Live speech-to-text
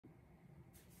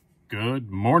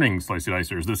Good morning, Slicey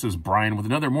Dicers. This is Brian with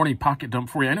another morning pocket dump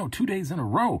for you. I know 2 days in a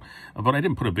row, but I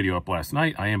didn't put a video up last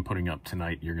night. I am putting up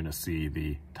tonight. You're going to see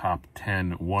the top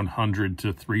 10 $100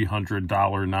 to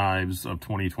 $300 knives of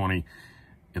 2020.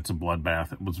 It's a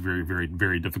bloodbath. It was very, very,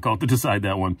 very difficult to decide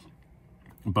that one.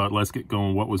 But let's get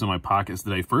going. What was in my pockets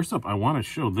today? First up, I want to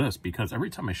show this because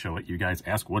every time I show it, you guys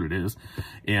ask what it is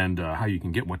and how you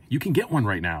can get one. You can get one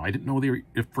right now. I didn't know they were,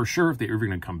 if for sure if they were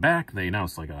going to come back. They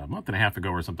announced like a month and a half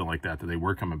ago or something like that they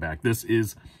were coming back. This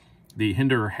is the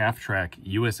HINDERER half-track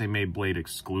USA-made blade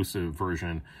exclusive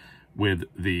version with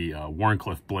the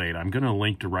Wharncliffe blade. I'm going to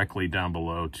link directly down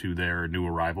below to their new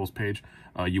arrivals page.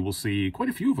 You will see quite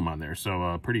a few of them on there,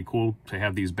 so pretty cool to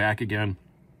have these back again.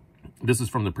 This is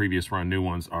from the previous run. New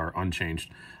ones are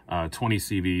unchanged. 20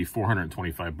 CV,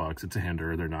 425 bucks. It's a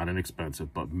HINDERER. They're not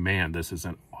inexpensive, but man, this is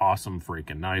an awesome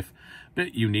freaking knife.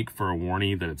 Bit unique for a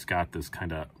Wharnie that it's got this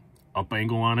kind of up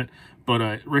angle on it.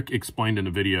 But Rick explained in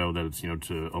the video that it's, you know,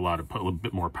 to allow to put a little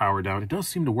bit more power down. It does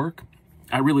seem to work.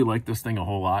 I really like this thing a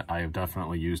whole lot. I have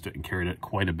definitely used it and carried it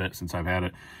quite a bit since I've had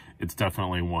it. It's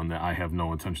definitely one that I have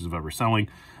no intentions of ever selling.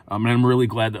 And I'm really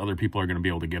glad that other people are going to be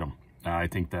able to get them. I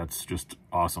think that's just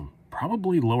awesome.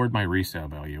 Probably lowered my resale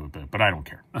value a bit, but I don't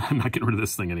care. I'm not getting rid of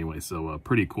this thing anyway, so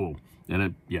pretty cool.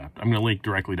 And yeah, I'm going to link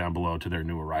directly down below to their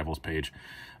new arrivals page.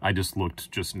 I just looked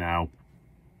just now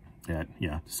at,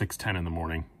 6:10 in the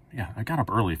morning. Yeah, I got up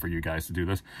early for you guys to do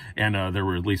this, and there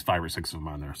were at least 5 or 6 of them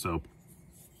on there, so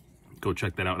go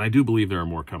check that out. And I do believe there are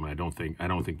more coming. I don't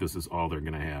think this is all they're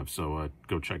going to have, so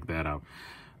go check that out.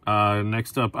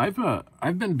 Next up,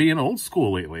 I've been being old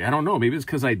school lately. I don't know, maybe it's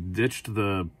because I ditched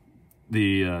the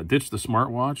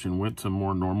smartwatch and went to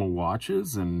more normal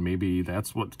watches, and maybe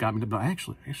that's what got me to. But I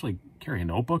actually carry a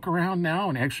notebook around now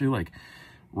and actually like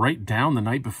write down the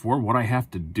night before what I have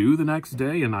to do the next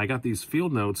day. And I got these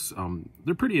field notes.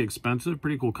 They're pretty expensive,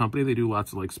 pretty cool company. They do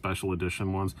lots of like special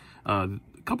edition ones. A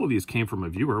couple of these came from a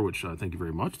viewer, which thank you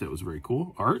very much. That was very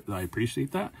cool art. I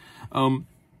appreciate that.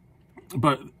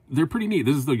 But they're pretty neat.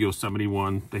 This is the Yosemite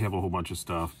one. They have a whole bunch of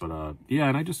stuff, but yeah,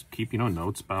 and I just keep,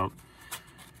 notes about,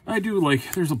 I do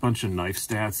like, there's a bunch of knife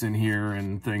stats in here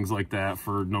and things like that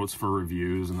for notes for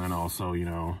reviews. And then also,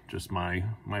 just my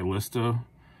list of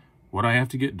what I have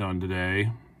to get done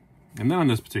today. And then on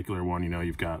this particular one,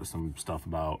 you've got some stuff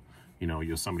about,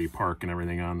 Yosemite Park and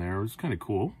everything on there. It's kind of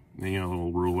cool. And, a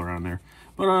little ruler on there,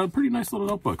 but pretty nice little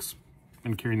notebooks.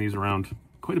 Been carrying these around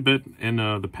quite a bit. And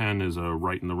the pen is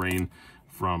Right in the Rain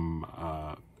from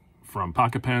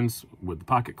Pocket Pens with the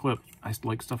pocket clip. I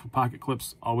like stuff with pocket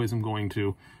clips. Always am going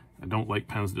to. I don't like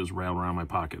pens that just rattle around my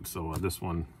pocket. So this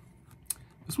one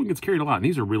gets carried a lot. And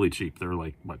these are really cheap. They're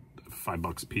like, what,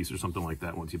 $5 a piece or something like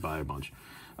that once you buy a bunch.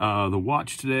 The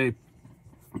watch today,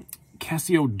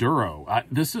 Casio Duro.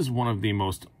 This is one of the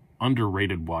most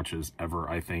underrated watches ever,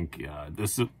 I think.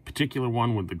 This particular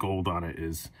one with the gold on it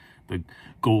is the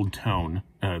gold tone.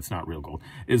 It's not real gold.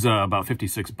 Is about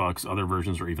 56 bucks. Other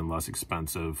versions are even less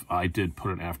expensive. I did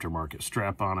put an aftermarket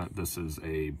strap on it. This is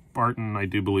a Barton, I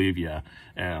do believe. Yeah.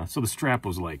 So the strap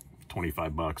was like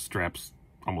 25 bucks. Strap's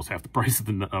almost half the price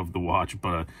of the watch,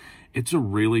 but it's a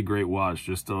really great watch.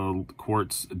 Just a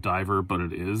quartz diver, but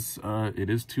it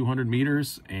is 200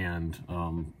 meters, and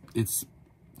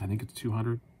I think it's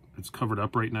 200. It's covered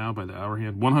up right now by the hour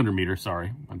hand. 100 meter,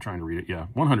 sorry. I'm trying to read it. Yeah,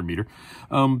 100 meter.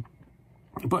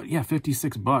 But yeah,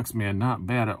 56 bucks, man, not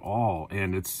bad at all.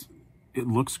 And it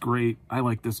looks great. I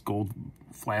like this gold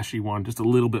flashy one, just a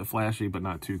little bit flashy, but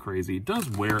not too crazy. It does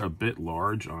wear a bit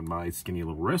large on my skinny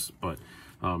little wrist, but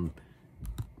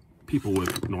people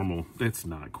with normal, it's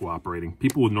not cooperating.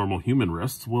 People with normal human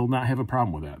wrists will not have a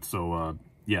problem with that. So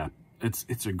yeah,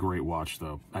 it's a great watch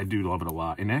though. I do love it a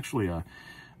lot. And actually,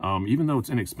 even though it's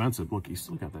inexpensive, look, you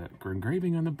still got that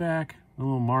engraving on the back, a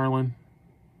little marlin,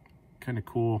 kind of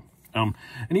cool. And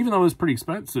even though it's pretty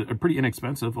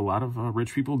inexpensive, a lot of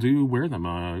rich people do wear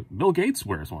them. Bill Gates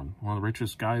wears one of the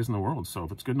richest guys in the world. So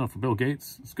if it's good enough for Bill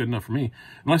Gates, it's good enough for me.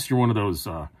 Unless you're one of those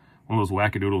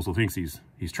wackadoodles who thinks he's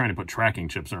trying to put tracking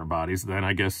chips in our bodies, then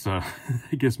I guess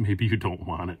maybe you don't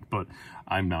want it. But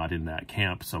I'm not in that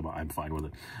camp, so I'm fine with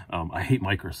it. I hate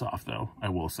Microsoft though. I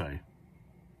will say.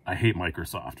 I hate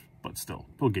Microsoft, but still,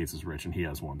 Bill Gates is rich and he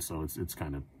has one, so it's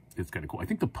kind of cool. I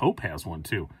think the Pope has one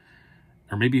too,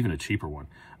 or maybe even a cheaper one.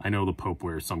 I know the Pope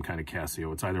wears some kind of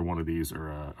Casio. It's either one of these or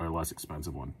a less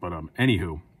expensive one. But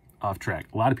anywho, off track.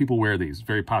 A lot of people wear these.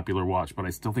 Very popular watch, but I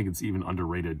still think it's even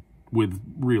underrated with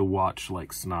real watch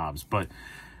like snobs. But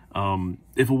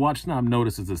if a watch snob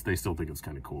notices this, they still think it's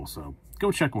kind of cool. So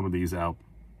go check one of these out.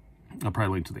 I'll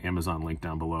probably link to the Amazon link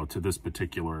down below to this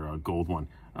particular gold one,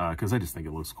 because I just think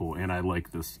it looks cool, and I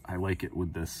like this. I like it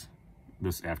with this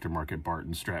this aftermarket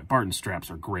Barton strap. Barton straps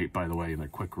are great, by the way, and they're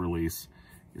quick release.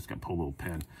 You just got to pull a little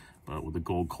pin. But with the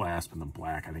gold clasp and the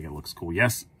black, I think it looks cool.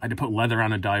 Yes, I had to put leather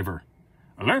on a diver.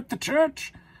 Alert the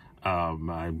church!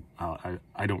 I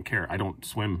don't care. I don't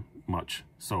swim much,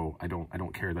 so I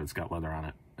don't care that it's got leather on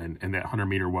it. And that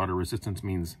 100-meter water resistance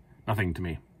means nothing to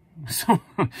me. So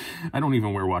I don't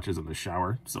even wear watches in the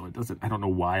shower, so it doesn't. I don't know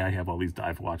why I have all these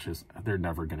dive watches. They're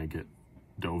never gonna get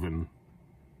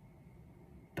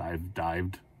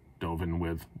dived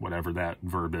with, whatever that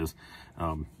verb is.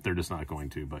 They're just not going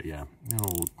to. But yeah,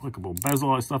 clickable bezel,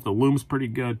 all that stuff. The lume's pretty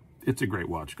good. It's a great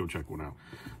watch. Go check one out.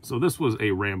 So this was a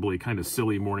rambly, kind of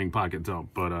silly morning pocket dump,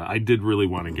 but I did really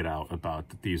want to get out about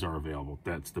that these are available.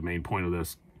 That's the main point of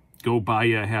this. Go buy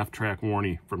you a half-track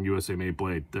Wharnie from USA Made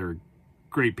Blade. They're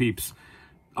great peeps.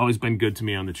 Always been good to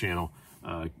me on the channel.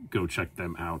 Go check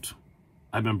them out.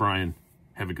 I've been Brian.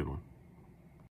 Have a good one.